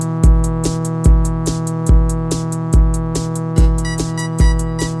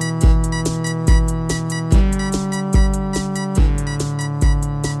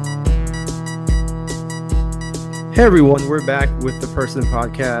Hey everyone, we're back with the Person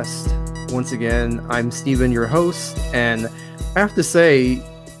Podcast. Once again, I'm Steven, your host, and I have to say,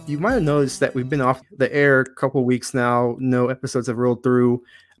 you might have noticed that we've been off the air a couple weeks now. No episodes have rolled through.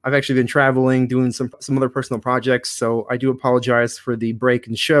 I've actually been traveling, doing some other personal projects, so I do apologize for the break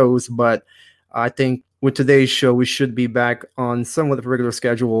in shows, but I think with today's show, we should be back on somewhat of a regular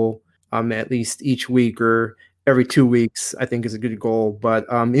schedule, at least each week or every 2 weeks, I think is a good goal. But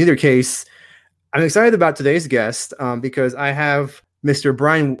in either case, I'm excited about today's guest because I have Mr.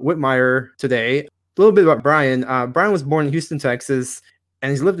 Brian Whitmire today. A little bit about Brian. Brian was born in Houston, Texas, and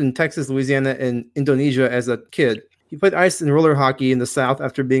he's lived in Texas, Louisiana, and Indonesia as a kid. He played ice and roller hockey in the South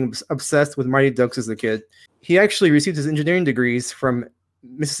after being obsessed with Mighty Ducks as a kid. He actually received his engineering degrees from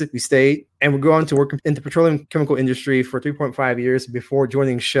Mississippi State and would go on to work in the petroleum chemical industry for 3.5 years before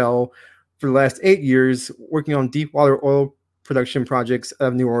joining Shell for the last 8 years, working on deep water oil production projects out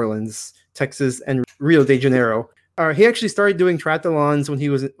of New Orleans, Texas, and Rio de Janeiro. He actually started doing triathlons when he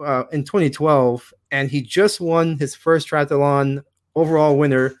was in 2012, and he just won his first triathlon overall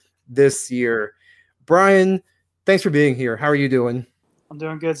winner this year. Brian, thanks for being here. How are you doing? I'm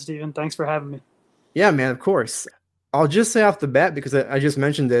doing good, Steven. Thanks for having me. Yeah, man, of course. I'll just say off the bat, because I just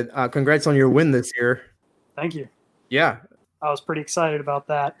mentioned it, congrats on your win this year. Thank you. Yeah. I was pretty excited about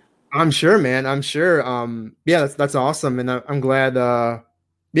that. I'm sure, man. I'm sure. Yeah, that's awesome, and I'm glad.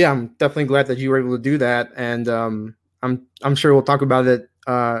 I'm definitely glad that you were able to do that, and I'm sure we'll talk about it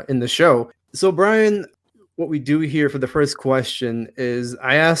in the show. So, Brian, what we do here for the first question is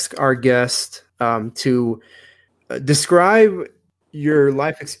I ask our guest to describe your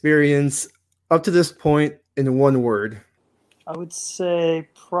life experience up to this point in one word. I would say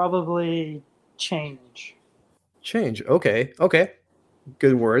probably change. Change. Okay.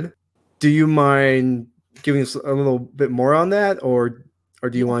 Good word. Do you mind giving us a little bit more on that, or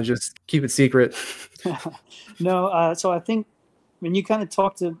do you want to just keep it secret? No, so I think when you kind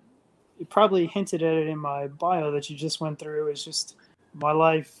of you probably hinted at it in my bio that you just went through, is just my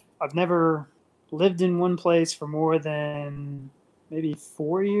life. I've never lived in one place for more than maybe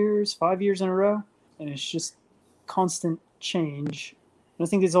 5 years in a row, and it's just constant change. I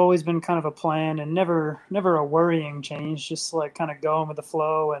think there's always been kind of a plan and never a worrying change, just like kind of going with the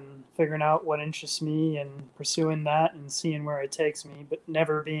flow and figuring out what interests me and pursuing that and seeing where it takes me, but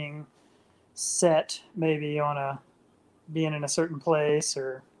never being set maybe on being in a certain place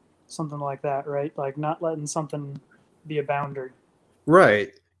or something like that, right? Like not letting something be a boundary. Right.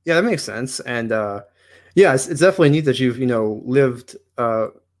 Yeah, that makes sense. And yeah, it's definitely neat that you've, lived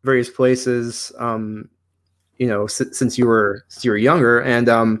various places, since you were younger, and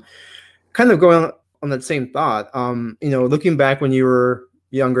kind of going on that same thought, looking back when you were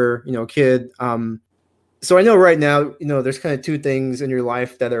younger, kid. So I know right now, there's kind of two things in your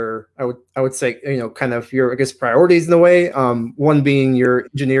life that are, I would say, kind of your, I guess, priorities in a way. One being your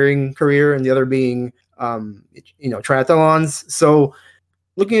engineering career, and the other being, triathlons. So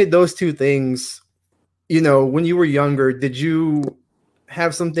looking at those two things, when you were younger, did you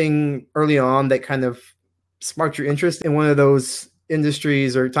have something early on that kind of sparked your interest in one of those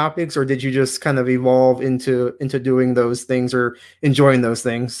industries or topics, or did you just kind of evolve into doing those things or enjoying those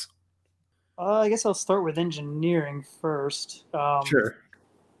things? I guess I'll start with engineering first. Sure.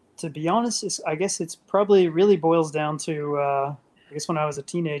 To be honest, I guess it's probably really boils down to, I guess when I was a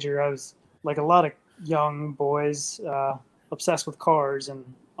teenager, I was like a lot of young boys, obsessed with cars and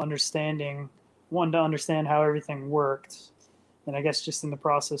wanting to understand how everything worked. And I guess just in the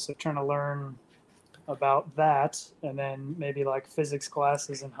process of trying to learn about that, and then maybe like physics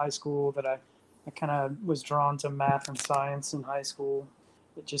classes in high school, that I kind of was drawn to math and science in high school.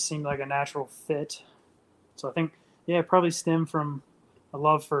 It just seemed like a natural fit. So I think, it probably stemmed from a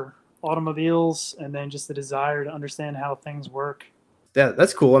love for automobiles and then just the desire to understand how things work.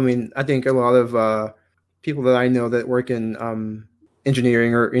 That's cool. I mean, I think a lot of people that I know that work in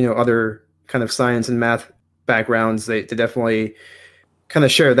engineering or other kind of science and math backgrounds, they definitely kind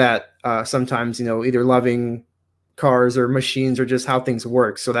of share that sometimes, either loving cars or machines or just how things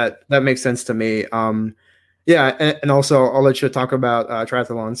work. So that makes sense to me. And also I'll let you talk about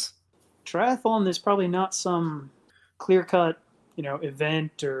triathlons. Triathlon, there's probably not some clear-cut,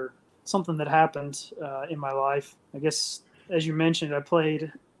 event or something that happened in my life. I guess, as you mentioned, I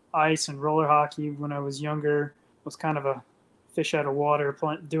played ice and roller hockey when I was younger. Was kind of a fish out of water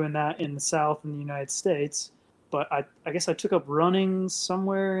doing that in the South in the United States. But I guess I took up running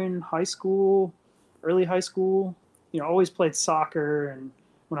somewhere in high school, early high school. Always played soccer and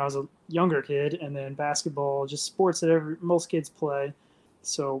when I was a younger kid, and then basketball, just sports that most kids play.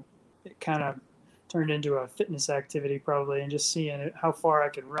 So it kind of turned into a fitness activity probably, and just seeing how far I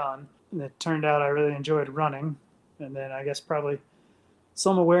could run. And it turned out I really enjoyed running. and then I guess probably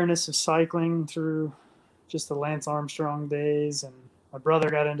some awareness of cycling through just the Lance Armstrong days, and my brother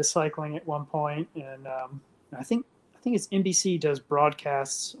got into cycling at one point, and I think it's NBC does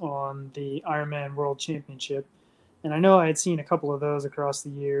broadcasts on the Ironman World Championship, and I know I had seen a couple of those across the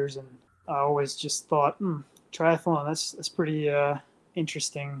years, and I always just thought, triathlon, that's pretty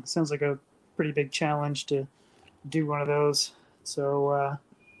interesting. Sounds like a pretty big challenge to do one of those. So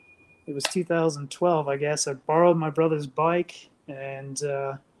it was 2012, I guess. I borrowed my brother's bike and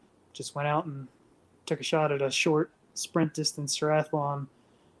just went out and took a shot at a short sprint distance triathlon.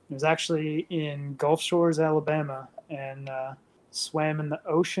 It was actually in Gulf Shores, Alabama, and swam in the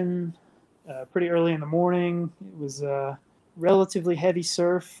ocean pretty early in the morning. It was relatively heavy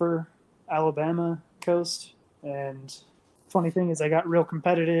surf for Alabama coast. And funny thing is I got real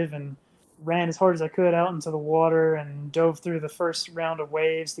competitive and ran as hard as I could out into the water and dove through the first round of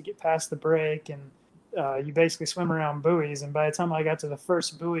waves to get past the break. And you basically swim around buoys. And by the time I got to the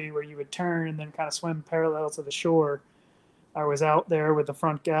first buoy where you would turn and then kind of swim parallel to the shore, I was out there with the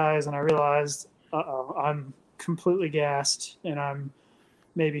front guys, and I realized, I'm completely gassed, and I'm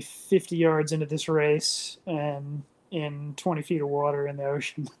maybe 50 yards into this race and in 20 feet of water in the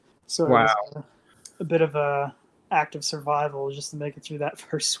ocean. So Wow. It was a bit of a act of survival just to make it through that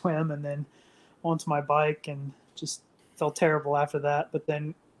first swim, and then onto my bike, and just felt terrible after that. But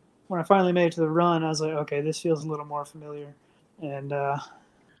then when I finally made it to the run, I was like, okay, this feels a little more familiar. And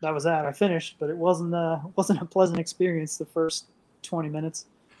that was that. I finished, but it wasn't a pleasant experience the first 20 minutes.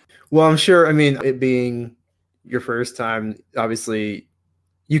 Well, I'm sure, I mean, it being your first time, obviously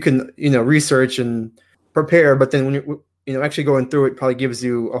you can, research and prepare, but then when you're, actually going through it probably gives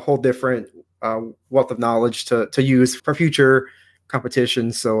you a whole different wealth of knowledge to use for future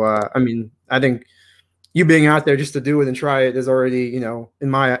competitions. So, I mean, I think you being out there just to do it and try it is already,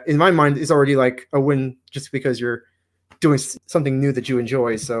 in my mind, is already like a win, just because you're doing something new that you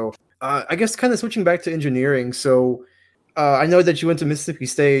enjoy. So I guess kind of switching back to engineering. So I know that you went to Mississippi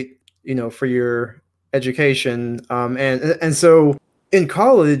State, for your education. And so in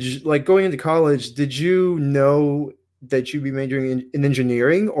college, like going into college, did you know that you'd be majoring in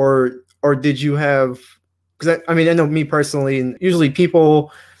engineering, or did you have, because I know me personally, and usually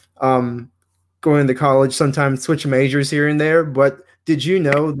people going into college sometimes switch majors here and there, but did you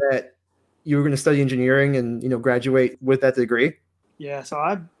know that you were going to study engineering and, graduate with that degree? Yeah, so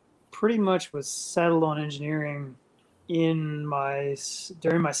I pretty much was settled on engineering during my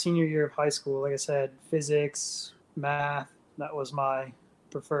senior year of high school. Like I said, physics, math, that was my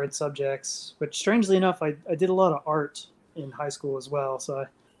preferred subjects. But strangely enough, I did a lot of art in high school as well, so I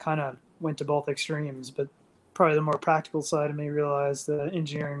kind of went to both extremes. But probably the more practical side of me realized that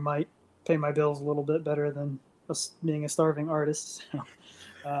engineering might pay my bills a little bit better than being a starving artist. So,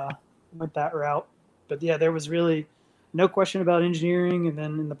 went that route. But yeah, there was really no question about engineering. And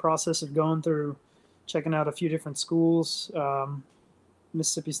then in the process of going through checking out a few different schools,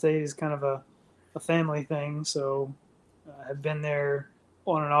 Mississippi State is kind of a family thing. So I've been there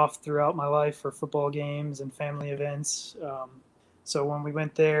on and off throughout my life for football games and family events. So when we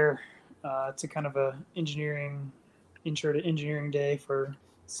went there to kind of a intro to engineering day for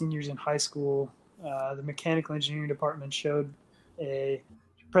seniors in high school, the mechanical engineering department showed a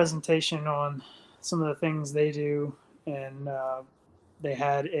presentation on some of the things they do, and they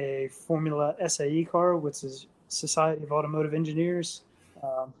had a Formula SAE car, which is Society of Automotive Engineers.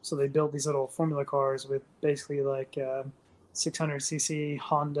 So they built these little Formula cars with basically like 600cc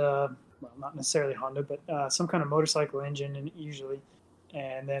Honda, well, not necessarily Honda, but some kind of motorcycle engine, and usually.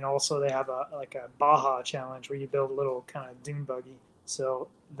 And then also they have a Baja challenge where you build a little kind of dune buggy. So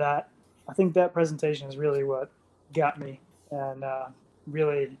I think that presentation is really what got me and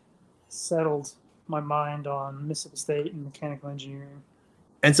really settled my mind on Mississippi State and mechanical engineering.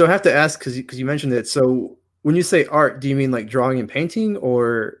 And so I have to ask, because you mentioned it. So when you say art, do you mean like drawing and painting,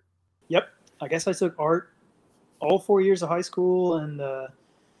 or? Yep. I guess I took art all 4 years of high school, and the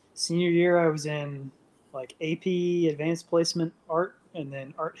senior year I was in like AP, advanced placement art, and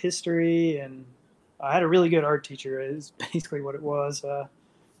then art history. And I had a really good art teacher, is basically what it was.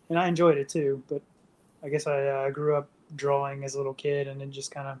 And I enjoyed it too. But I guess I grew up drawing as a little kid, and it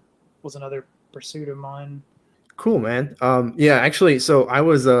just kind of was another pursuit of mine. Cool, man. Yeah, actually, so I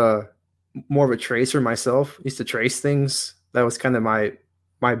was more of a tracer myself. Used to trace things. That was kind of my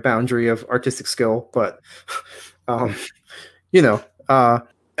boundary of artistic skill. But and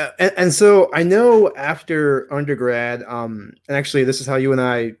so I know after undergrad, and actually this is how you and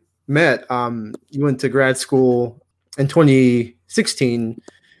I met. You went to grad school in 2016.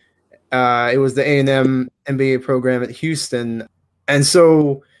 It was the A&M MBA program at Houston, and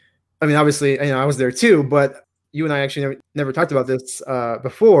so I mean, obviously, I was there too, but you and I actually never talked about this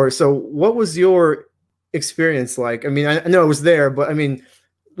before. So what was your experience like? I mean, I know it was there, but I mean,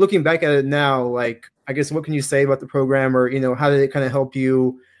 looking back at it now, like, I guess, what can you say about the program, or, how did it kind of help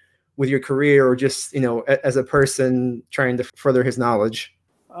you with your career, or just, as a person trying to further his knowledge?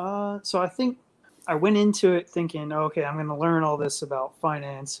 So I think I went into it thinking, okay, I'm going to learn all this about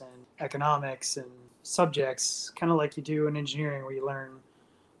finance and economics and subjects, kind of like you do in engineering, where you learn,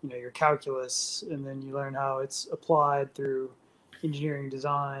 your calculus, and then you learn how it's applied through engineering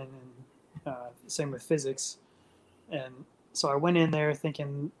design, and same with physics. And so I went in there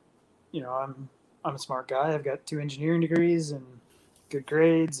thinking, I'm a smart guy. I've got 2 engineering degrees and good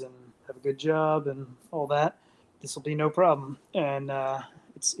grades and have a good job and all that. This will be no problem. And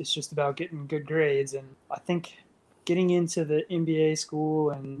it's just about getting good grades. And I think getting into the MBA school,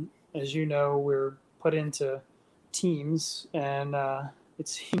 and as you know, we're put into teams, and it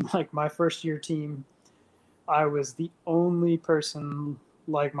seemed like my first year team, I was the only person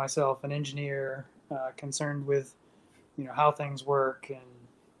like myself, an engineer, concerned with how things work.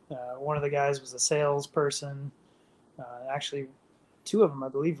 And one of the guys was a salesperson. Actually, 2 of them, I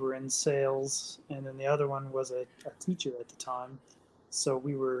believe, were in sales, and then the other one was a teacher at the time. So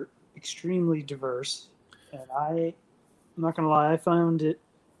we were extremely diverse, and I'm not going to lie, I found it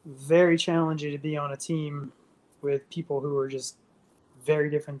very challenging to be on a team with people who were just very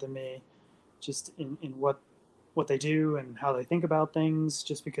different than me, just in what they do and how they think about things,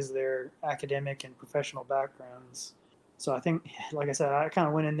 just because of their academic and professional backgrounds. So I think, like I said, I kind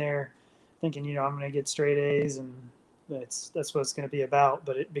of went in there thinking, I'm going to get straight A's, and that's what it's going to be about.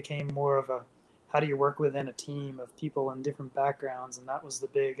 But it became more of a, how do you work within a team of people in different backgrounds? And that was the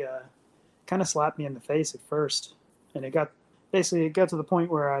big, kind of slapped me in the face at first. And it got to the point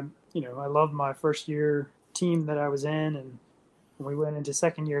where I loved my first year team that I was in. And when we went into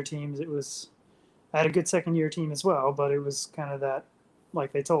second year teams, I had a good second year team as well, but it was kind of that,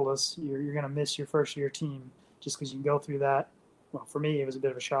 like they told us, you're going to miss your first year team just because you can go through that. Well, for me, it was a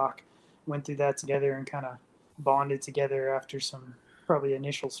bit of a shock. Went through that together and kind of bonded together after some probably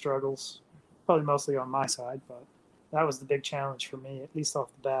initial struggles, probably mostly on my side, but that was the big challenge for me, at least off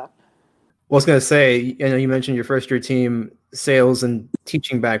the bat. Well, I was going to say, you mentioned your first year team, sales and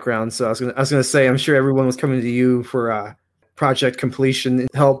teaching background. So I was going to say, I'm sure everyone was coming to you for project completion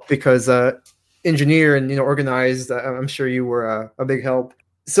help, because engineer and organized. I'm sure you were a big help.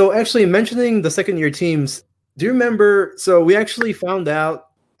 So actually, mentioning the second year teams, do you remember? So we actually found out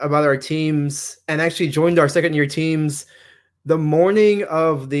about our teams and actually joined our second year teams the morning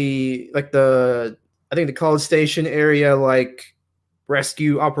of the I think the College Station area, like,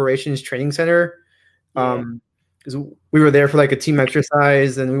 rescue operations training center. Yeah. Because we were there for like a team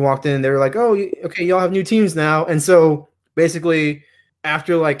exercise, and we walked in and they were like, "Oh, okay, y'all have new teams now." And so basically,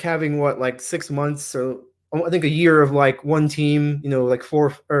 after like having 6 months, or I think a year of like one team, like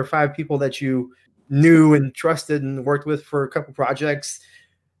 4 or 5 people that you knew and trusted and worked with for a couple projects,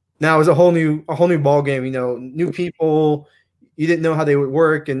 now it's a whole new ball game. New people, you didn't know how they would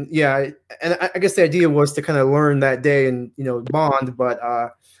work. And and I guess the idea was to kind of learn that day and bond, but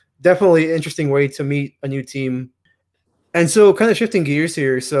definitely an interesting way to meet a new team. And so, kind of shifting gears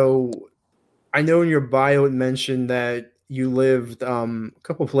here, so I know in your bio it mentioned that you lived a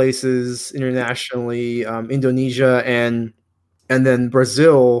couple places internationally, Indonesia and then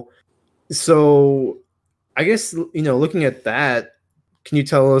Brazil. So I guess, looking at that, can you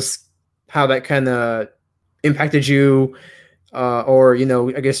tell us how that kind of impacted you, or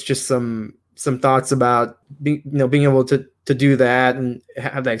I guess just some thoughts about being able to do that and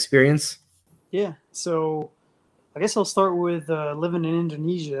have that experience? Yeah. So I guess I'll start with living in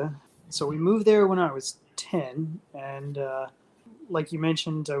Indonesia. So we moved there when I was 10. And like you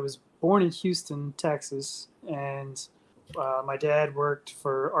mentioned, I was born in Houston, Texas. And my dad worked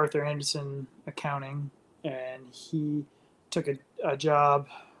for Arthur Anderson Accounting. And he took a job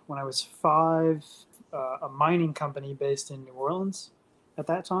when I was 5, a mining company based in New Orleans at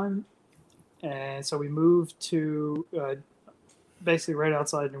that time. And so we moved to basically right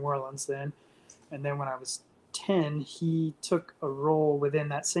outside New Orleans then. And then when I was 10, he took a role within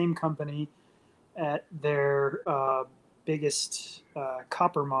that same company at their biggest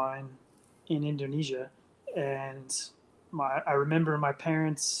copper mine in Indonesia. And I remember my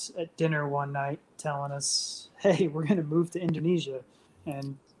parents at dinner one night telling us, "Hey, we're going to move to Indonesia."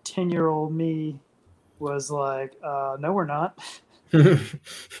 And 10-year-old me was like, "No, we're not."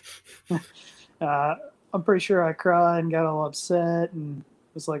 I'm pretty sure I cried and got all upset and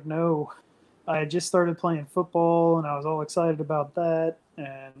was like, "No." I had just started playing football and I was all excited about that.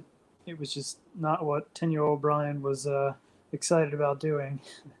 And it was just not what 10-year-old Brian was excited about doing.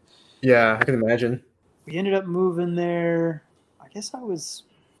 Yeah, I can imagine. we ended up moving there. I guess I was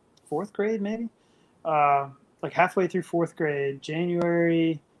fourth grade, maybe. Like halfway through fourth grade,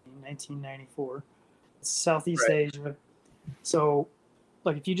 January 1994. Southeast Right. Asia. So,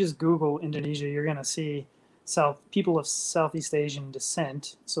 like, if you just Google Indonesia, you're gonna see people of Southeast Asian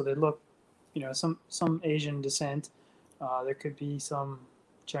descent. So they look, some Asian descent. There could be some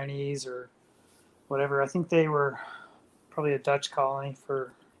Chinese or whatever. I think they were probably a Dutch colony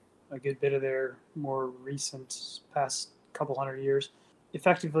for a good bit of their more recent past couple hundred years.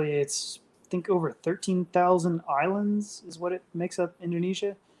 Effectively, it's I think over 13,000 islands is what it makes up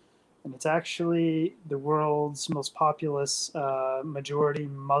Indonesia, and it's actually the world's most populous majority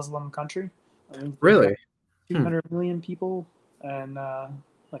Muslim country. I think they've got Really? Hmm. 200 million people, and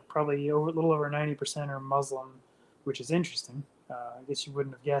like probably a little over 90% are Muslim, which is interesting. I guess you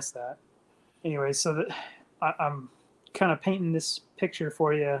wouldn't have guessed that. Anyway, so I'm kind of painting this picture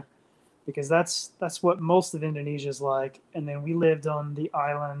for you because that's what most of Indonesia is like. And then we lived on the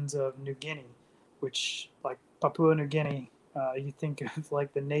islands of New Guinea, which, like Papua New Guinea, you think of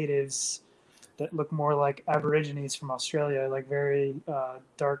like the natives that look more like Aborigines from Australia, like very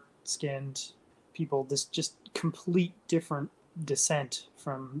dark skinned people. This just complete different descent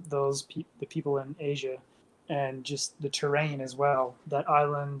from the people in Asia, and just the terrain as well. That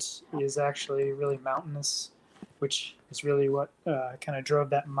island is actually really mountainous, which is really what kind of drove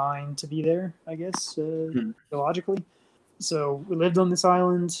that mine to be there, I guess, Hmm. geologically. So we lived on this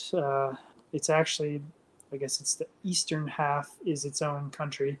island. It's actually, I guess it's the eastern half is its own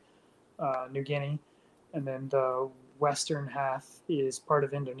country, New Guinea, and then the western half is part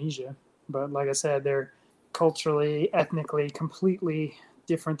of Indonesia. But like I said, they're culturally, ethnically, completely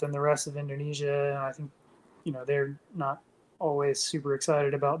different than the rest of Indonesia. And I think, they're not always super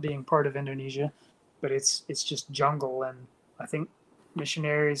excited about being part of Indonesia, but it's just jungle. And I think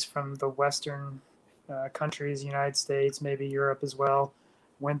missionaries from the Western countries, United States, maybe Europe as well,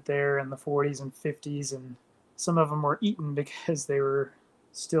 went there in the 40s and 50s, and some of them were eaten because they were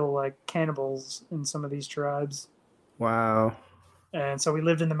still like cannibals in some of these tribes. Wow. And so we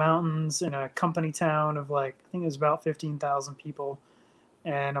lived in the mountains in a company town of like, I think it was about 15,000 people.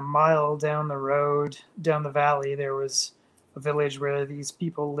 And a mile down the road, down the valley, there was a village where these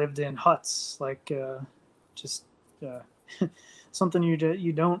people lived in huts, like just uh, something you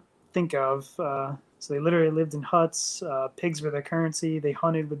don't think of. So they literally lived in huts. Pigs were their currency. They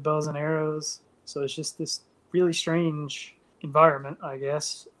hunted with bows and arrows. So it's just this really strange environment, I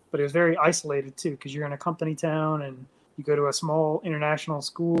guess. But it was very isolated too, because you're in a company town and you go to a small international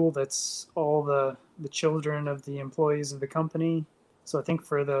school that's all the children of the employees of the company. So I think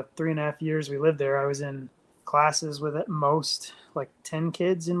for the 3.5 years we lived there, I was in classes with at most like 10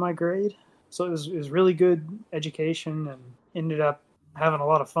 kids in my grade. So it was really good education, and ended up having a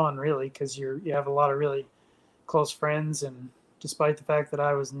lot of fun really, because you have a lot of really close friends. And despite the fact that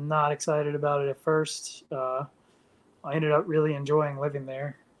I was not excited about it at first, I ended up really enjoying living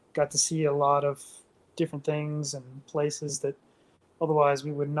there. Got to see a lot of different things and places that otherwise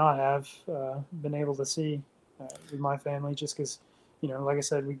we would not have been able to see with my family, just because, like I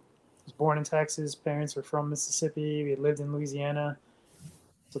said, we was born in Texas, parents were from Mississippi, we had lived in Louisiana.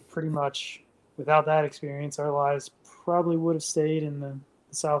 So pretty much without that experience, our lives probably would have stayed in the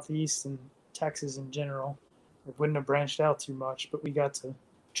Southeast and Texas in general. It wouldn't have branched out too much, but we got to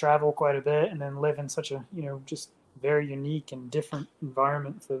travel quite a bit and then live in such a, just very unique and different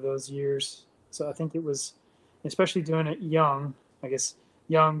environment for those years. So I think it was, especially doing it young, I guess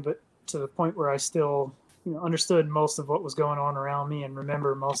young, but to the point where I still, understood most of what was going on around me and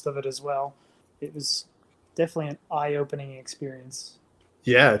remember most of it as well. It was definitely an eye-opening experience.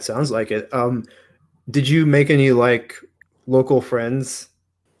 Yeah, it sounds like it. Did you make any like local friends?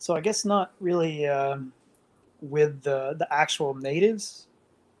 So I guess not really with the actual natives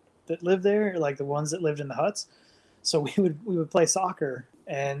that lived there, like the ones that lived in the huts. So we would play soccer,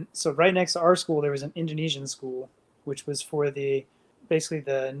 and so right next to our school there was an Indonesian school, which was for the basically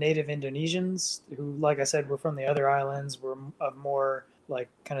the native Indonesians who, like I said, were from the other islands, were of more like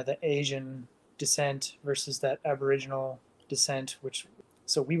kind of the Asian descent versus that Aboriginal descent. Which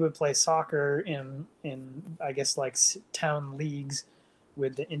so we would play soccer in I guess like town leagues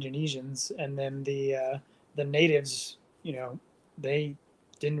with the Indonesians, and then the natives, they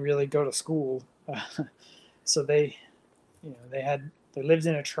didn't really go to school, so they lived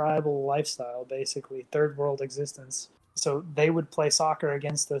in a tribal lifestyle, basically third world existence. So they would play soccer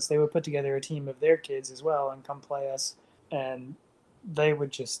against us. They would put together a team of their kids as well and come play us, and they would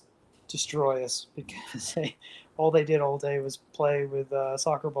just destroy us because all they did all day was play with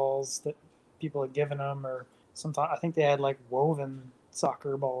soccer balls that people had given them, or sometimes I think they had like woven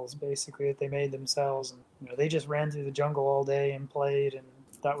soccer balls basically that they made themselves, and they just ran through the jungle all day and played, and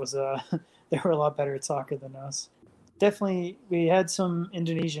that was they were a lot better at soccer than us. Definitely, we had some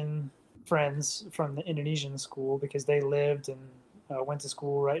Indonesian friends from the Indonesian school because they lived and went to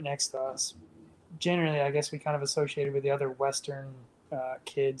school right next to us. Generally, I guess we kind of associated with the other Western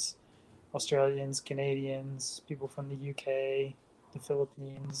kids, Australians, Canadians, people from the UK, the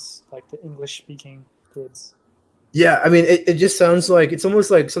Philippines, like the English-speaking kids. Yeah, I mean, it just sounds like it's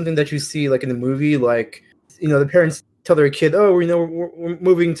almost like something that you see like in the movie, like the parents tell their kid, "Oh, we're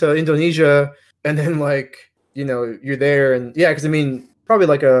moving to Indonesia," and then like you're there, and yeah, because I mean, probably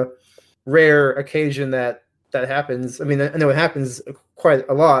like a rare occasion that happens. I mean, I know it happens quite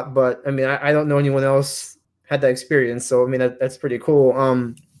a lot, but I mean, I don't know anyone else had that experience, so I mean, that's pretty cool.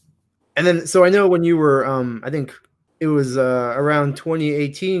 And then so I know when you were, I think it was around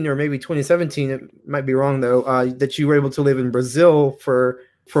 2018 or maybe 2017. It might be wrong though. That you were able to live in Brazil for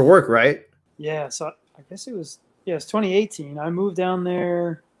work, right? Yeah, so I guess it's 2018. I moved down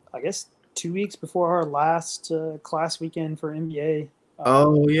there, I guess 2 weeks before our last class weekend for MBA.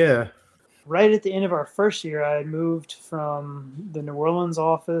 Oh yeah. Right at the end of our first year, I had moved from the New Orleans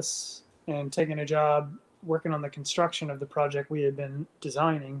office and taken a job working on the construction of the project we had been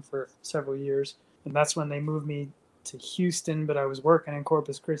designing for several years. And that's when they moved me to Houston, but I was working in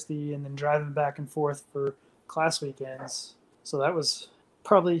Corpus Christi and then driving back and forth for class weekends. So that was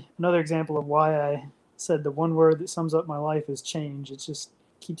probably another example of why I said the one word that sums up my life is change. It just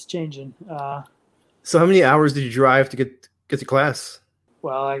keeps changing. So how many hours did you drive to get to class?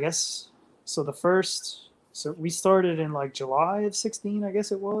 Well, I guess so. So we started in like July of 16, I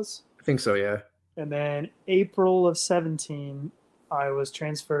guess it was. I think so, yeah. And then April of 17, I was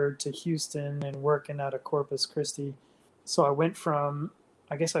transferred to Houston and working out of Corpus Christi. So I went from,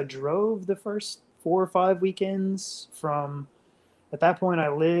 I guess I drove the first 4 or 5 weekends from, at that point I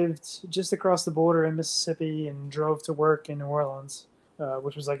lived just across the border in Mississippi and drove to work in New Orleans,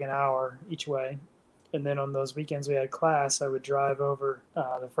 which was like an hour each way. And then on those weekends we had class, I would drive over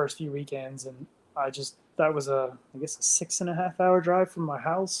the first few weekends, and that was I guess a 6.5 hour drive from my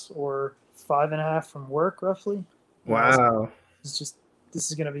house, or 5.5 from work roughly. Wow. It's just, this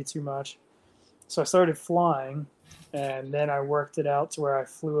is going to be too much. So I started flying, and then I worked it out to where I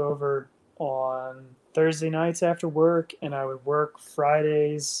flew over on Thursday nights after work, and I would work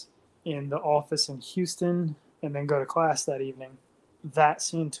Fridays in the office in Houston and then go to class that evening. That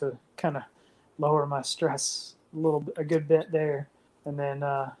seemed to kind of lower my stress a good bit there. And then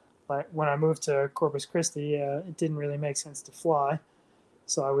like when I moved to Corpus Christi, it didn't really make sense to fly.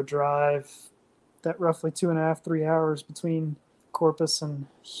 So I would drive that roughly 2.5-3 hours between Corpus and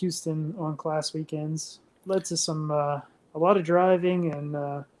Houston on class weekends. Led to a lot of driving and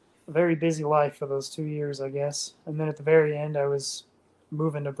a very busy life for those 2 years, I guess. And then at the very end, I was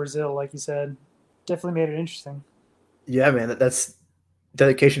moving to Brazil, like you said. Definitely made it interesting. Yeah, man, that's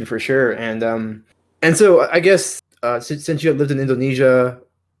dedication for sure. And so I guess since you had lived in Indonesia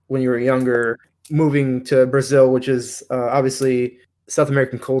when you were younger, moving to Brazil, which is obviously South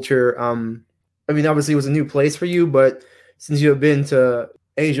American culture, I mean, obviously it was a new place for you, but since you have been to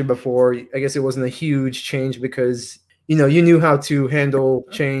Asia before, I guess it wasn't a huge change because you knew how to handle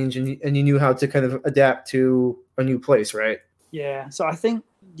change, and you knew how to kind of adapt to a new place, right? Yeah. So I think,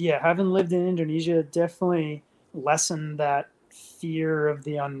 having lived in Indonesia definitely lessened that fear of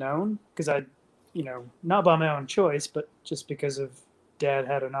the unknown, because not by my own choice, but just because of Dad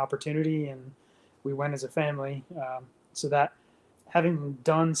had an opportunity and we went as a family. So that, having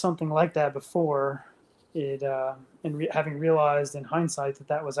done something like that before, having realized in hindsight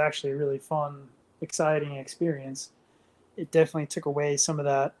that was actually a really fun, exciting experience, it definitely took away some of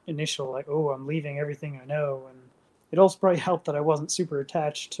that initial, like, oh, I'm leaving everything I know. And it also probably helped that I wasn't super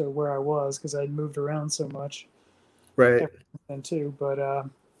attached to where I was because I'd moved around so much. Right. Then too. But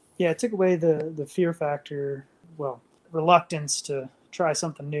it took away the fear factor, well, reluctance to try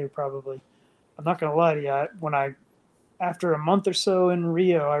something new, probably. I'm not going to lie to you. After a month or so in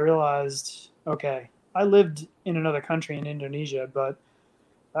Rio, I realized, okay, I lived in another country in Indonesia, but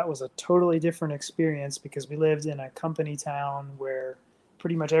that was a totally different experience because we lived in a company town where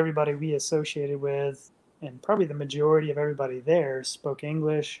pretty much everybody we associated with, and probably the majority of everybody there, spoke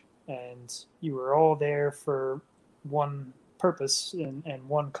English, and you were all there for one purpose and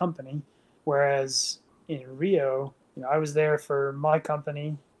one company. Whereas in Rio, I was there for my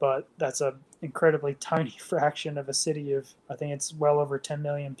company, but that's a incredibly tiny fraction of a city of, I think it's well over 10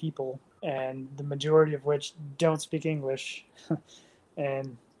 million people, and the majority of which don't speak English.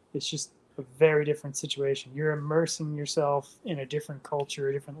 And it's just a very different situation. You're immersing yourself in a different culture,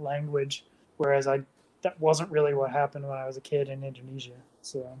 a different language, whereas I that wasn't really what happened when I was a kid in Indonesia.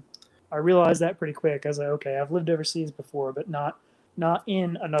 So I realized that pretty quick. I was like, okay, I've lived overseas before, but not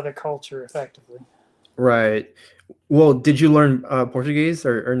in another culture effectively. Right. Well, did you learn Portuguese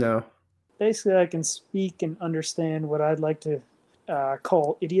or no? Basically, I can speak and understand what I'd like to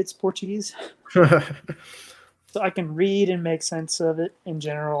call idiots Portuguese. So I can read and make sense of it in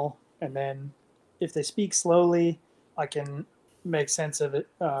general, and then if they speak slowly, I can make sense of it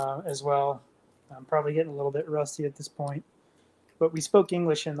as well. I'm probably getting a little bit rusty at this point, but we spoke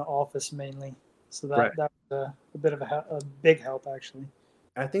English in the office mainly, so Right. that was a bit of a big help actually.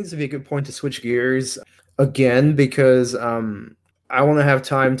 I think this would be a good point to switch gears again because I want to have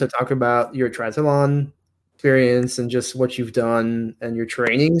time to talk about your triathlon experience and just what you've done and your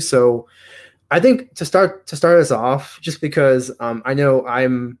training. So I think to start us off, just because I know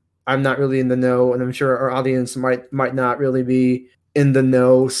I'm not really in the know, and I'm sure our audience might not really be in the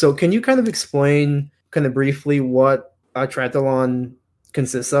know. So can you kind of explain kind of briefly what a triathlon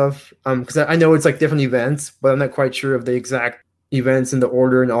consists of? Because I know it's like different events, but I'm not quite sure of the exact events and the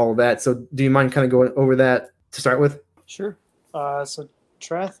order and all of that. So do you mind kind of going over that to start with? Sure. So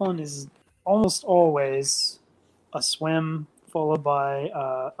triathlon is almost always a swim followed by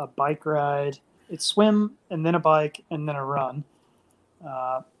a bike ride. It's swim and then a bike and then a run.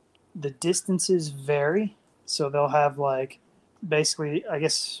 Uh, the distances vary, so they'll have like basically, I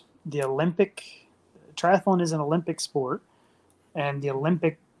guess the Olympic triathlon is an Olympic sport, and the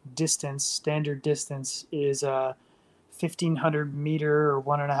Olympic distance, standard distance, is a 1,500 meter or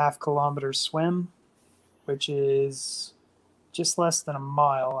 1.5 kilometer swim, which is just less than a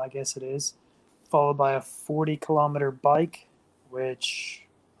mile, I guess it is, followed by a 40-kilometer bike, which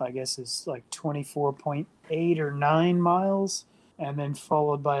I guess is like 24.8 or 9 miles, and then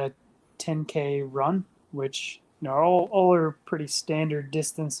followed by a 10K run, which all are pretty standard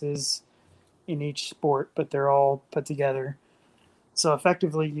distances in each sport, but they're all put together. So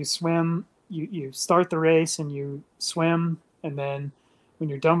effectively, you swim, you start the race and you swim, and then when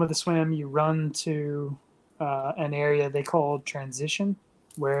you're done with the swim, you run to an area they call transition,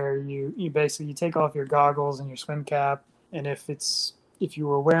 where you basically you take off your goggles and your swim cap, and if you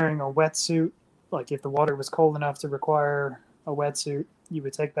were wearing a wetsuit, like if the water was cold enough to require a wetsuit, you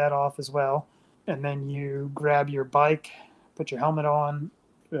would take that off as well, and then you grab your bike, put your helmet on.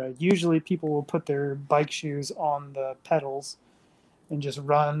 Usually, people will put their bike shoes on the pedals and just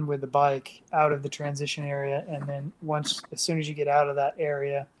run with the bike out of the transition area, and then as soon as you get out of that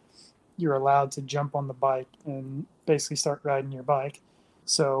area, you're allowed to jump on the bike and basically start riding your bike.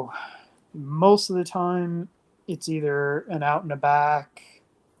 So most of the time it's either an out and a back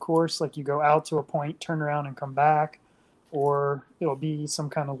course, like you go out to a point, turn around and come back, or it'll be some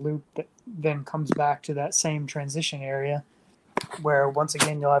kind of loop that then comes back to that same transition area, where once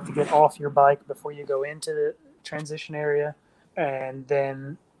again you'll have to get off your bike before you go into the transition area, and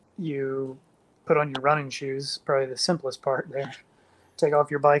then you put on your running shoes, probably the simplest part there. Take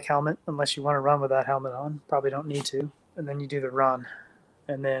off your bike helmet, unless you want to run with that helmet on. Probably don't need to. And then you do the run.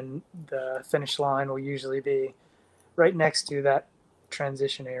 And then the finish line will usually be right next to that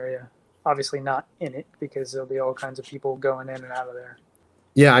transition area. Obviously not in it, because there'll be all kinds of people going in and out of there.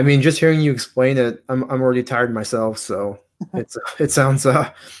 Yeah, I mean, just hearing you explain it, I'm already tired myself. So it sounds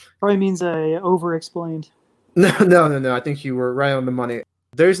Probably means I over-explained. no. I think you were right on the money.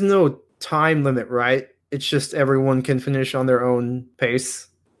 There's no time limit, right? It's just everyone can finish on their own pace.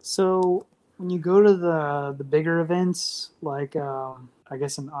 So when you go to the bigger events, like I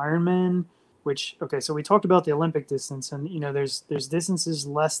guess an Ironman, which okay, so we talked about the Olympic distance, and there's distances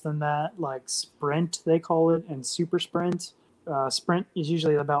less than that, like sprint they call it, and super sprint. Sprint is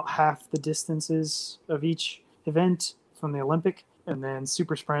usually about half the distances of each event from the Olympic, and then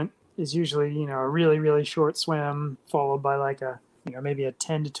super sprint is usually a really really short swim followed by like a maybe a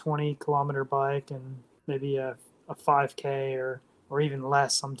 10 to 20 kilometer bike and maybe a 5K or even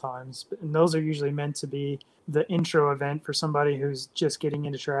less sometimes. And those are usually meant to be the intro event for somebody who's just getting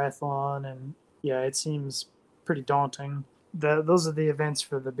into triathlon. And yeah, it seems pretty daunting. Those are the events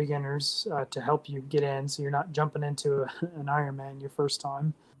for the beginners to help you get in, so you're not jumping into an Ironman your first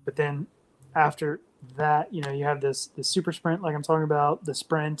time. But then after that, you have the super sprint, like I'm talking about, the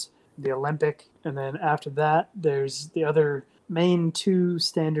sprint, the Olympic, and then after that, there's the other main two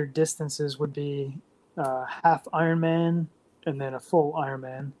standard distances would be half Ironman and then a full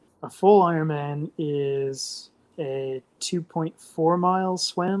Ironman. A full Ironman is a 2.4 mile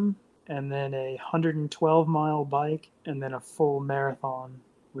swim and then a 112-mile bike and then a full marathon,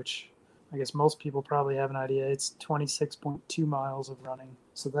 which I guess most people probably have an idea. It's 26.2 miles of running.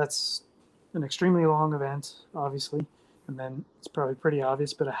 So that's an extremely long event, obviously. And then it's probably pretty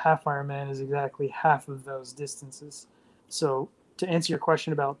obvious, but a half Ironman is exactly half of those distances. So to answer your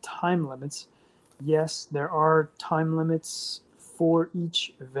question about time limits, yes, there are time limits for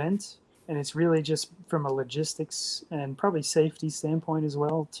each event, and it's really just from a logistics and probably safety standpoint as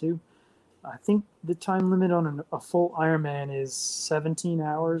well too. I think the time limit on a full Ironman is 17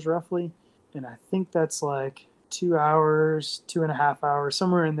 hours roughly, and I think that's like 2 hours, 2.5 hours,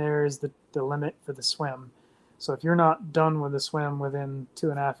 somewhere in there is the limit for the swim. So if you're not done with the swim within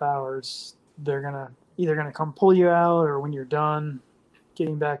 2.5 hours, they're either gonna come pull you out, or when you're done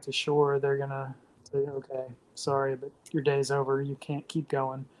getting back to shore, they're gonna say, okay, sorry, but your day's over. You can't keep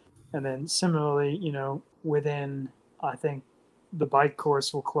going. And then similarly, within, I think the bike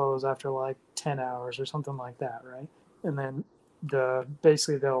course will close after like 10 hours or something like that, right? And then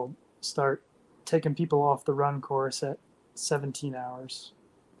basically they'll start taking people off the run course at 17 hours.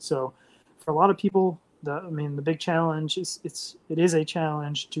 So for a lot of people, the big challenge is it is a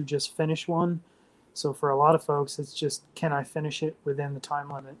challenge to just finish one. So for a lot of folks, it's just, can I finish it within the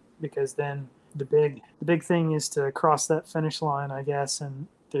time limit? Because then the big thing is to cross that finish line, I guess. And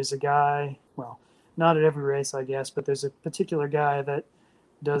there's a guy, well, not at every race, I guess, but there's a particular guy that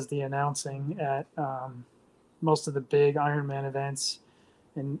does the announcing at most of the big Ironman events.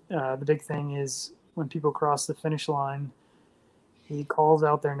 And the big thing is when people cross the finish line, he calls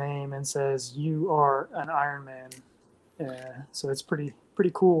out their name and says, "You are an Ironman." So it's pretty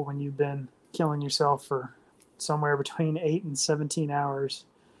cool when you've been killing yourself for somewhere between 8 and 17 hours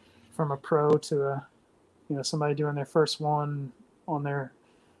from a pro to somebody doing their first one on their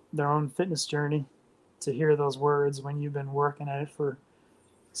own fitness journey, to hear those words when you've been working at it for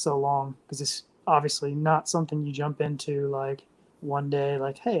so long, because it's obviously not something you jump into like one day,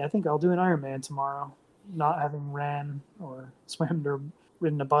 like, hey, I think I'll do an Ironman tomorrow, not having ran or swam or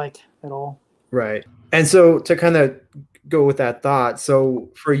ridden a bike at all. Right. And so to kind of go with that thought, so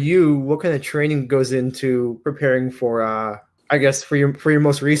for you, what kind of training goes into preparing for I guess for your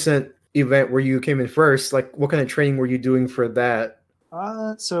most recent event where you came in first? Like, what kind of training were you doing for that?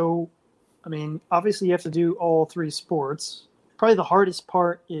 So obviously you have to do all three sports. Probably the hardest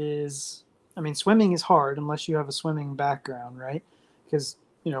part is, swimming is hard unless you have a swimming background, right? Because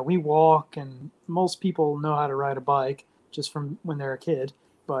we walk, and most people know how to ride a bike just from when they're a kid.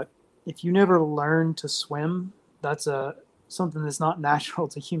 But if you never learn to swim, that's something that's not natural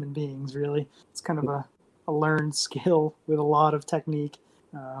to human beings, really. It's kind of a learned skill with a lot of technique.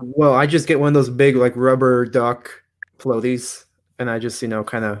 Well, I just get one of those big like rubber duck floaties, and I just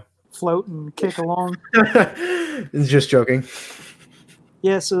kind of float and kick along. Just joking.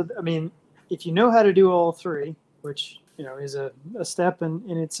 Yeah, so if you know how to do all three, which is a step in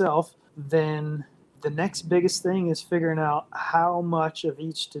itself, then the next biggest thing is figuring out how much of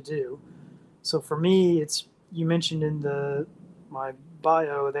each to do. So for me, you mentioned in my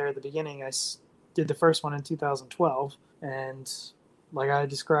bio there at the beginning, I did the first one in 2012, and like I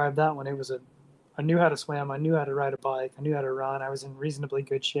described that one, I knew how to swim, I knew how to ride a bike, I knew how to run, I was in reasonably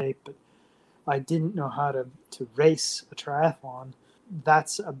good shape, but I didn't know how to race a triathlon.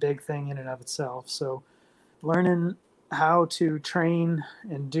 That's a big thing in and of itself. So learning how to train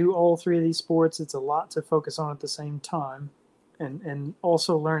and do all three of these sports, it's a lot to focus on at the same time. And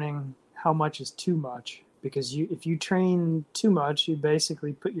also learning how much is too much, because if you train too much, you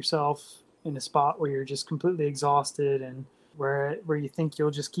basically put yourself in a spot where you're just completely exhausted, and where you think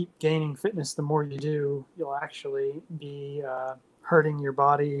you'll just keep gaining fitness the more you do, you'll actually be hurting your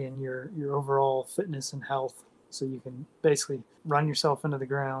body and your overall fitness and health. So you can basically run yourself into the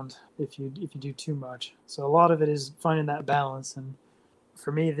ground if you do too much. So a lot of it is finding that balance. And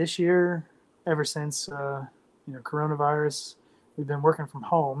for me this year, ever since coronavirus, we've been working from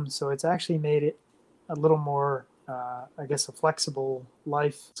home, so it's actually made it a little more I guess a flexible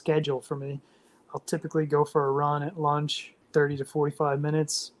life schedule for me. I'll typically go for a run at lunch, 30 to 45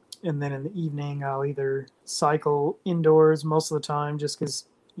 minutes, and then in the evening I'll either cycle indoors most of the time, just because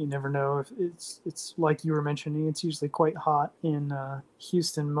you never know. If it's like you were mentioning, it's usually quite hot in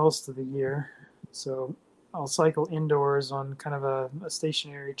Houston most of the year, so I'll cycle indoors on kind of a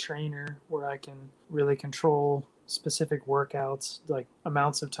stationary trainer where I can really control specific workouts, like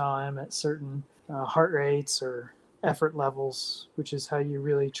amounts of time at certain heart rates or effort levels, which is how you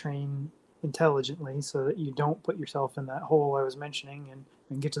really train intelligently, so that you don't put yourself in that hole I was mentioning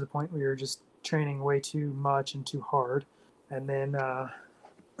and get to the point where you're just training way too much and too hard. And then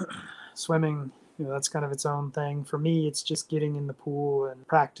swimming, that's kind of its own thing. For me, it's just getting in the pool and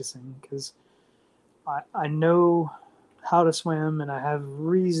practicing, because I know how to swim and I have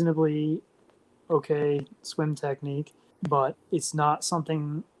reasonably okay swim technique, but it's not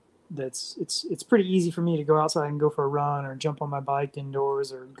something it's pretty easy for me to go outside and go for a run or jump on my bike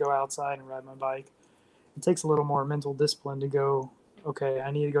indoors or go outside and ride my bike. It takes a little more mental discipline to go, okay,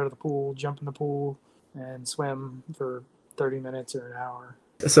 I need to go to the pool, jump in the pool, and swim for 30 minutes or an hour.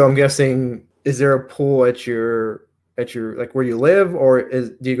 So I'm guessing, is there a pool at your like where you live, or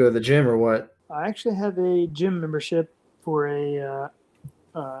do you go to the gym or what? I actually have a gym membership for a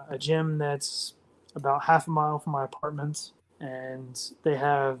gym that's about half a mile from my apartment, and they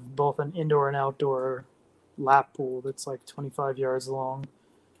have both an indoor and outdoor lap pool that's like 25 yards long.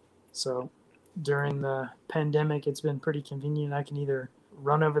 So during the pandemic, it's been pretty convenient. I can either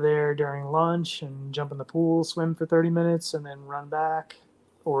run over there during lunch and jump in the pool, swim for 30 minutes, and then run back.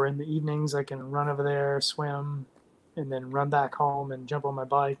 Or in the evenings, I can run over there, swim, and then run back home and jump on my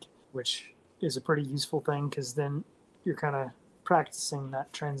bike, which is a pretty useful thing because then you're kind of practicing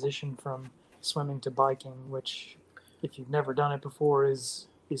that transition from swimming to biking, which, if you've never done it before, is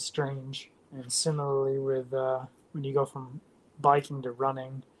strange. And similarly with when you go from biking to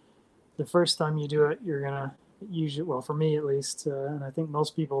running, the first time you do it, you're gonna usually, well, for me at least, and I think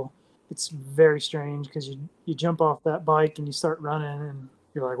most people, it's very strange because you jump off that bike and you start running and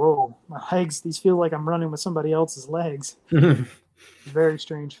you're like, whoa, my legs, these feel like I'm running with somebody else's legs. Very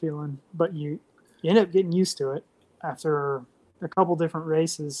strange feeling, but you end up getting used to it. After a couple different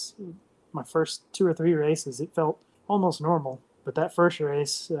races, my first 2 or 3 races, it felt almost normal, but that first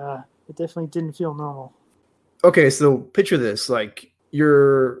race, it definitely didn't feel normal. Okay, so picture this, like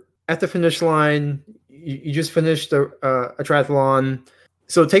you're at the finish line, you just finished a triathlon.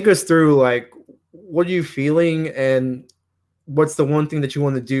 So take us through, like, what are you feeling and what's the one thing that you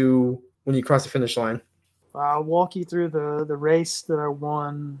want to do when you cross the finish line? I'll walk you through the race that I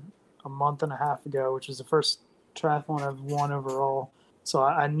won a month and a half ago, which was the first triathlon I've won overall. So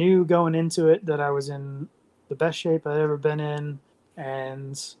I knew going into it that I was in the best shape I'd ever been in,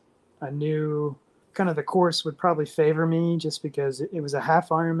 and I knew kind of the course would probably favor me just because it was a half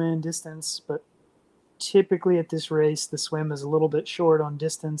Ironman distance, but typically at this race the swim is a little bit short on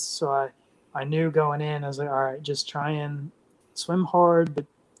distance, so I knew going in, I was like, all right, just try and swim hard, but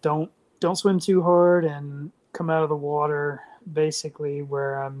don't swim too hard and come out of the water basically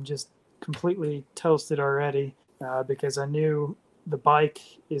where I'm just completely toasted already, because I knew the bike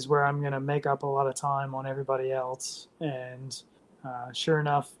is where I'm going to make up a lot of time on everybody else. And sure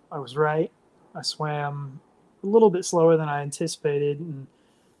enough, I was right. I swam a little bit slower than I anticipated, and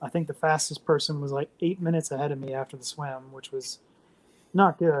I think the fastest person was like 8 minutes ahead of me after the swim, which was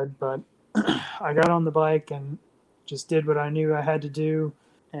not good, but I got on the bike and just did what I knew I had to do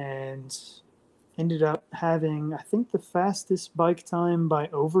and ended up having, I think, the fastest bike time by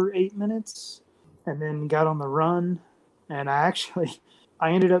over 8 minutes, and then got on the run. And I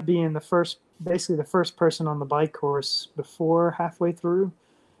ended up being basically the first person on the bike course before halfway through,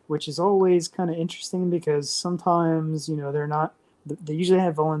 which is always kind of interesting because sometimes, they usually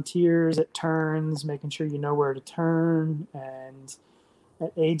have volunteers at turns, making sure you know where to turn, and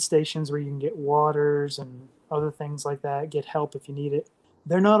at aid stations where you can get waters and other things like that, get help if you need it.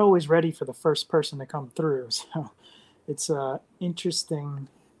 They're not always ready for the first person to come through. So it's interesting.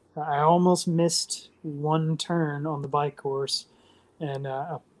 I almost missed one turn on the bike course, and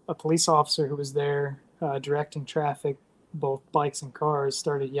a police officer who was there directing traffic, both bikes and cars,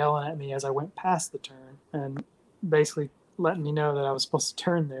 started yelling at me as I went past the turn and basically letting me know that I was supposed to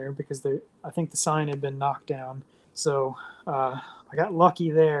turn there because I think the sign had been knocked down. So I got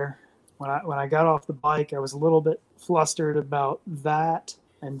lucky there. When I got off the bike, I was a little bit flustered about that,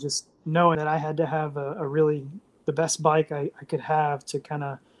 and just knowing that I had to have a really the best bike I could have to kind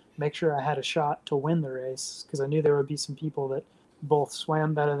of make sure I had a shot to win the race, because I knew there would be some people that both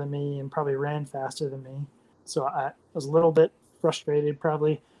swam better than me and probably ran faster than me. So I was a little bit frustrated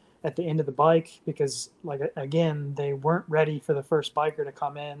probably at the end of the bike because, like, again, they weren't ready for the first biker to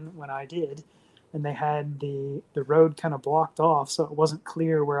come in when I did, and they had the road kind of blocked off, so it wasn't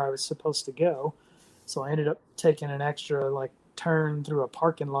clear where I was supposed to go. So I ended up taking an extra turn through a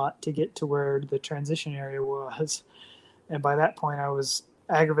parking lot to get to where the transition area was. And by that point I was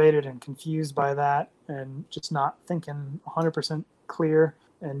aggravated and confused by that and just not thinking 100% clear,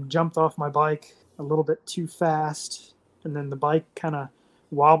 and jumped off my bike a little bit too fast, and then the bike kind of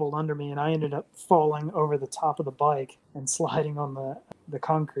wobbled under me and I ended up falling over the top of the bike and sliding on the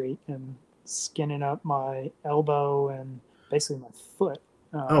concrete and skinning up my elbow and basically my foot.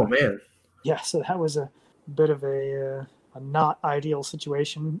 Oh man. Yeah, so that was a bit of a not ideal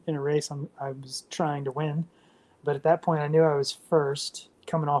situation in a race I was trying to win. But at that point I knew I was first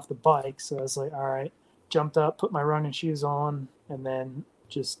coming off the bike, so I was like, all right, jumped up, put my running shoes on, and then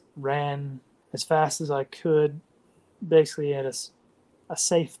just ran as fast as I could, basically at a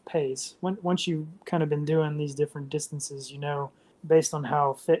safe pace. Once you've kind of been doing these different distances, based on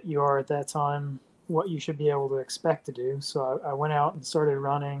how fit you are at that time, what you should be able to expect to do. So I went out and started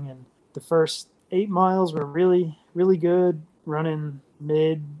running, and the first 8 miles were really, really good, running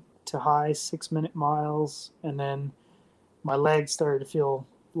mid to high 6-minute miles. And then my legs started to feel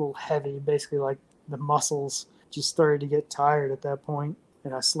a little heavy, basically like the muscles just started to get tired at that point.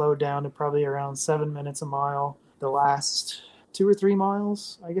 And I slowed down to probably around 7 minutes a mile the last 2 or 3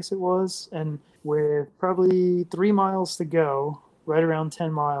 miles, I guess it was. And with probably 3 miles to go, right around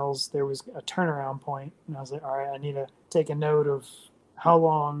 10 miles, there was a turnaround point. And I was like, all right, I need to take a note of how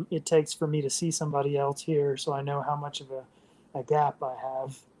long it takes for me to see somebody else here so I know how much of a gap I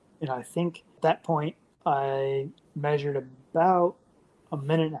have. And I think at that point, I measured about a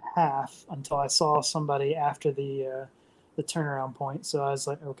minute and a half until I saw somebody after the turnaround point. So I was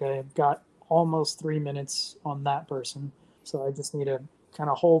like, okay, I've got almost 3 minutes on that person. So I just need to kind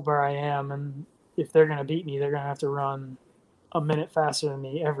of hold where I am. And if they're going to beat me, they're going to have to run a minute faster than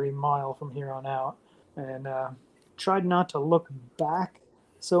me every mile from here on out. And tried not to look back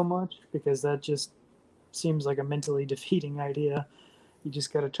so much because that just seems like a mentally defeating idea. You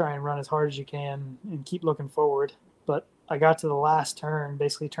just got to try and run as hard as you can and keep looking forward. But I got to the last turn,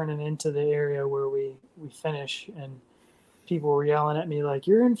 basically turning into the area where we finish, and people were yelling at me like,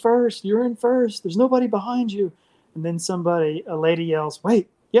 you're in first, there's nobody behind you. And then a lady yells, wait,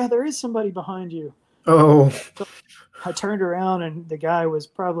 yeah, there is somebody behind you. Oh. So I turned around, and the guy was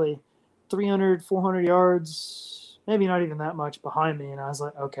probably 300, 400 yards, maybe not even that much behind me. And I was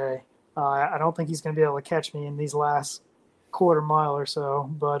like, okay, I don't think he's going to be able to catch me in these last quarter mile or so,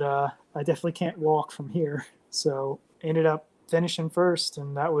 but I definitely can't walk from here. So ended up finishing first,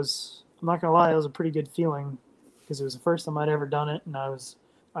 and that was, I'm not going to lie, that was a pretty good feeling because it was the first time I'd ever done it. And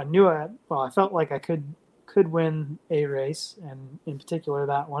I felt like I could win a race, and in particular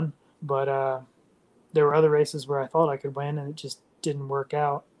that one. But there were other races where I thought I could win, and it just didn't work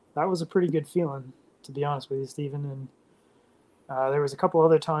out. That was a pretty good feeling, to be honest with you, Stephen. And there was a couple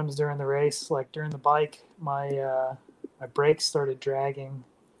other times during the race, like during the bike, my brakes started dragging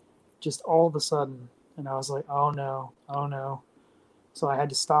just all of a sudden. And I was like, oh no. So I had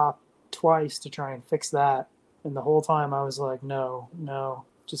to stop twice to try and fix that. And the whole time I was like, no.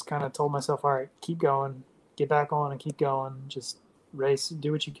 Just kind of told myself, all right, keep going, get back on and keep going. Just race,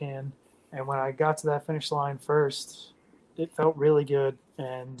 do what you can. And when I got to that finish line first, it felt really good.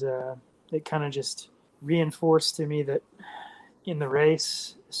 And it kind of just reinforced to me that in the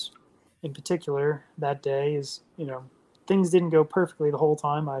race, in particular, that day things didn't go perfectly the whole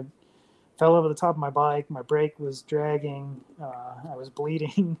time. I fell over the top of my bike. My brake was dragging. I was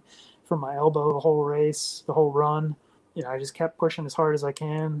bleeding from my elbow the whole race, the whole run. I just kept pushing as hard as I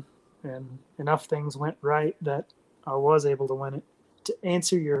can, and enough things went right that I was able to win it. To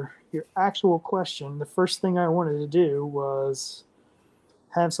answer your actual question, the first thing I wanted to do was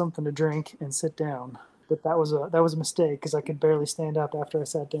have something to drink and sit down. But that was a mistake because I could barely stand up after I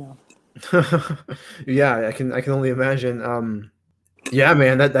sat down. Yeah, I can only imagine. Yeah,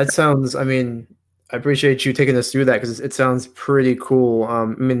 man, that sounds, I mean, I appreciate you taking us through that because it sounds pretty cool. I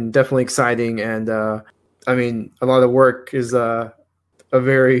mean, definitely exciting, and I mean, a lot of work is a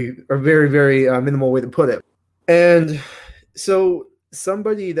very, very minimal way to put it. And so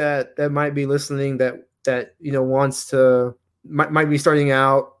somebody that might be listening that wants to might be starting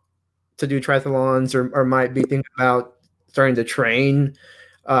out to do triathlons or might be thinking about starting to train,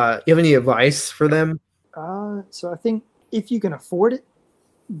 you have any advice for them? So I think if you can afford it,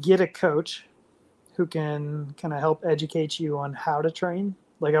 get a coach who can kind of help educate you on how to train.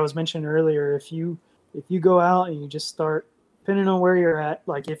 Like I was mentioning earlier, if you go out and you just start, depending on where you're at,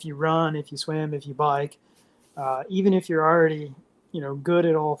 like if you run, if you swim, if you bike, even if you're already good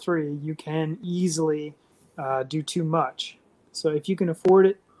at all three, you can easily do too much. So if you can afford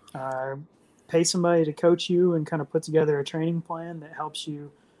it, pay somebody to coach you and kind of put together a training plan that helps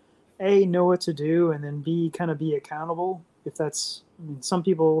you A, know what to do, and then B, kind of be accountable. If that's, I mean, some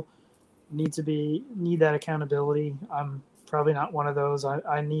people need that accountability. I'm probably not one of those.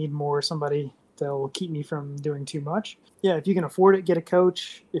 I need more somebody that will keep me from doing too much. Yeah, if you can afford it, get a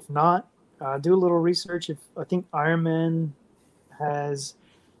coach. If not, do a little research. I think Ironman has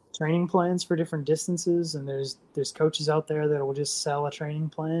training plans for different distances, and there's coaches out there that will just sell a training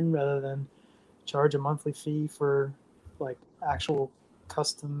plan rather than charge a monthly fee for like actual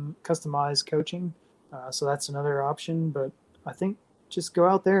customized coaching. So that's another option. But I think just go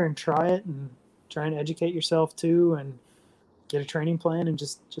out there and try it and try and educate yourself too, and get a training plan and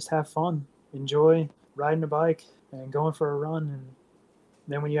just have fun, enjoy riding a bike and going for a run. And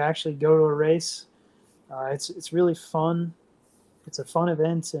then when you actually go to a race, it's really fun. it's a fun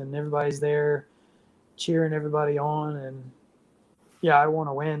event, and everybody's there cheering everybody on. And yeah, I want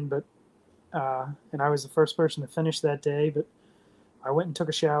to win, but and I was the first person to finish that day. But I went and took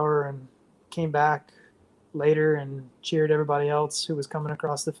a shower and came back later and cheered everybody else who was coming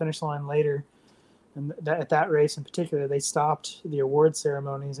across the finish line later. And at that race in particular, they stopped the award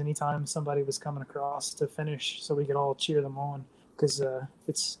ceremonies anytime somebody was coming across to finish, so we could all cheer them on, because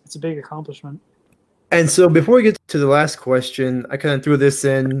it's a big accomplishment. And so before we get to the last question, I kind of threw this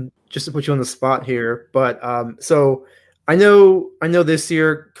in just to put you on the spot here. But so I know this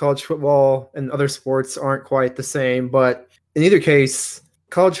year college football and other sports aren't quite the same, but in either case,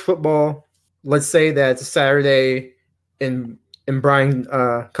 college football, let's say that it's a Saturday in Bryan,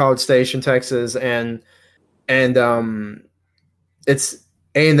 College Station, Texas, and it's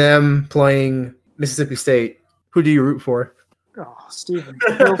A&M playing Mississippi State. Who do you root for? Oh, Stephen,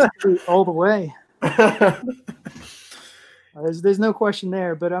 all the way. There's no question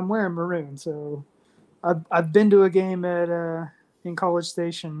there, but I'm wearing maroon, so I've been to a game in College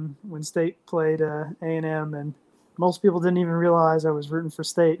Station when State played A&M, and most people didn't even realize I was rooting for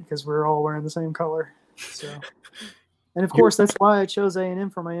State because we're all wearing the same color. So. And, of course, that's why I chose A&M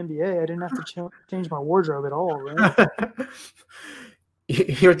for my MBA. I didn't have to change my wardrobe at all, right?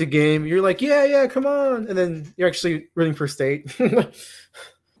 You're at the game. You're like, yeah, come on. And then you're actually rooting for State.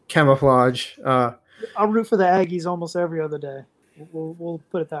 Camouflage. I'll root for the Aggies almost every other day. We'll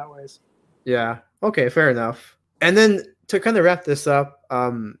put it that way. Yeah. Okay, fair enough. And then to kind of wrap this up,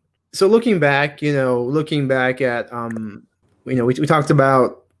 so looking back at, we talked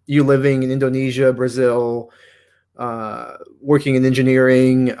about you living in Indonesia, Brazil, working in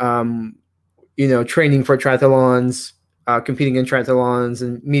engineering, training for triathlons, competing in triathlons,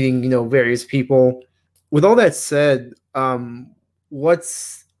 and meeting, various people. With all that said,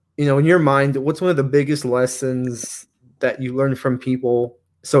 what's, in your mind, what's one of the biggest lessons that you learned from people?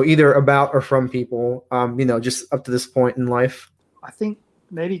 So either about or from people, just up to this point in life? I think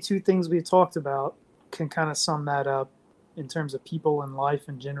maybe two things we talked about can kind of sum that up in terms of people and life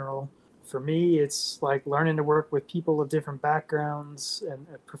in general. For me, it's like learning to work with people of different backgrounds, and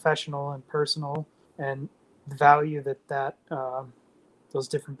professional and personal, and the value that those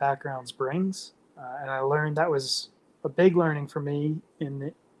different backgrounds brings. And I learned that was a big learning for me in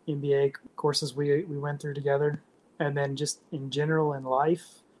the MBA courses we went through together. And then just in general in life,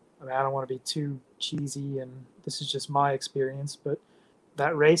 I don't want to be too cheesy, and this is just my experience, but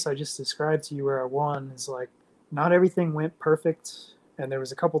that race I just described to you where I won is like, not everything went perfect. And there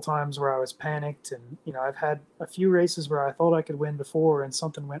was a couple times where I was panicked, and, I've had a few races where I thought I could win before and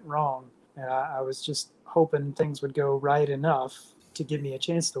something went wrong. And I was just hoping things would go right enough to give me a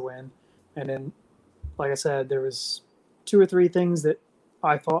chance to win. And then, like I said, there was 2 or 3 things that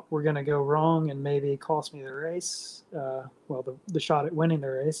I thought were going to go wrong and maybe cost me the race. The shot at winning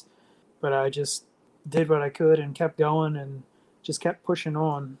the race. But I just did what I could and kept going and just kept pushing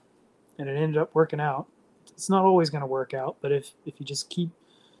on. And it ended up working out. It's not always going to work out, but if you just keep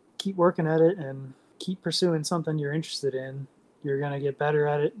working at it and keep pursuing something you're interested in, you're going to get better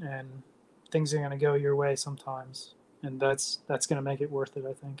at it, and things are going to go your way sometimes. And that's going to make it worth it,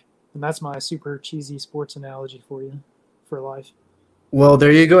 I think. And that's my super cheesy sports analogy for you for life. Well,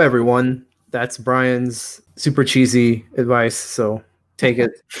 there you go, everyone. That's Brian's super cheesy advice. So take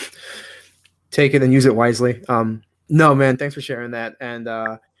it and use it wisely. No, man, thanks for sharing that.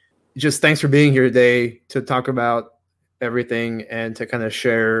 And just thanks for being here today to talk about everything and to kind of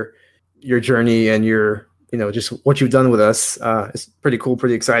share your journey and your, just what you've done with us. It's pretty cool,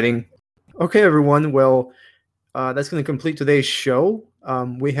 pretty exciting. Okay, everyone. Well, that's going to complete today's show.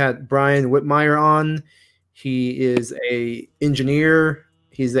 We had Brian Whitmire on. He is a engineer.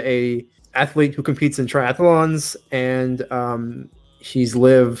 He's a athlete who competes in triathlons, and he's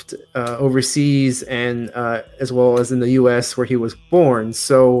lived overseas and as well as in the U.S. where he was born.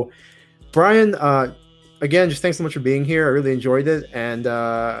 So, Brian, again, just thanks so much for being here. I really enjoyed it, and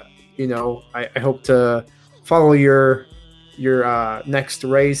I hope to follow your next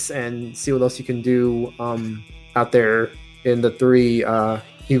race and see what else you can do out there in the 3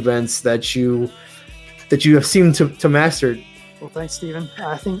 events that you have seemed to mastered. Well, thanks, Stephen.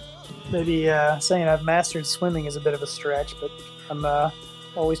 I think maybe saying I've mastered swimming is a bit of a stretch, but I'm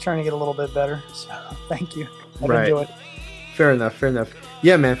always trying to get a little bit better. So thank you. I've enjoyed it. Fair enough.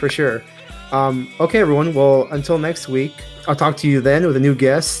 Yeah, man, for sure. Okay, everyone. Well, until next week, I'll talk to you then with a new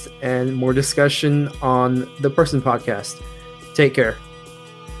guest and more discussion on the Person Podcast. Take care.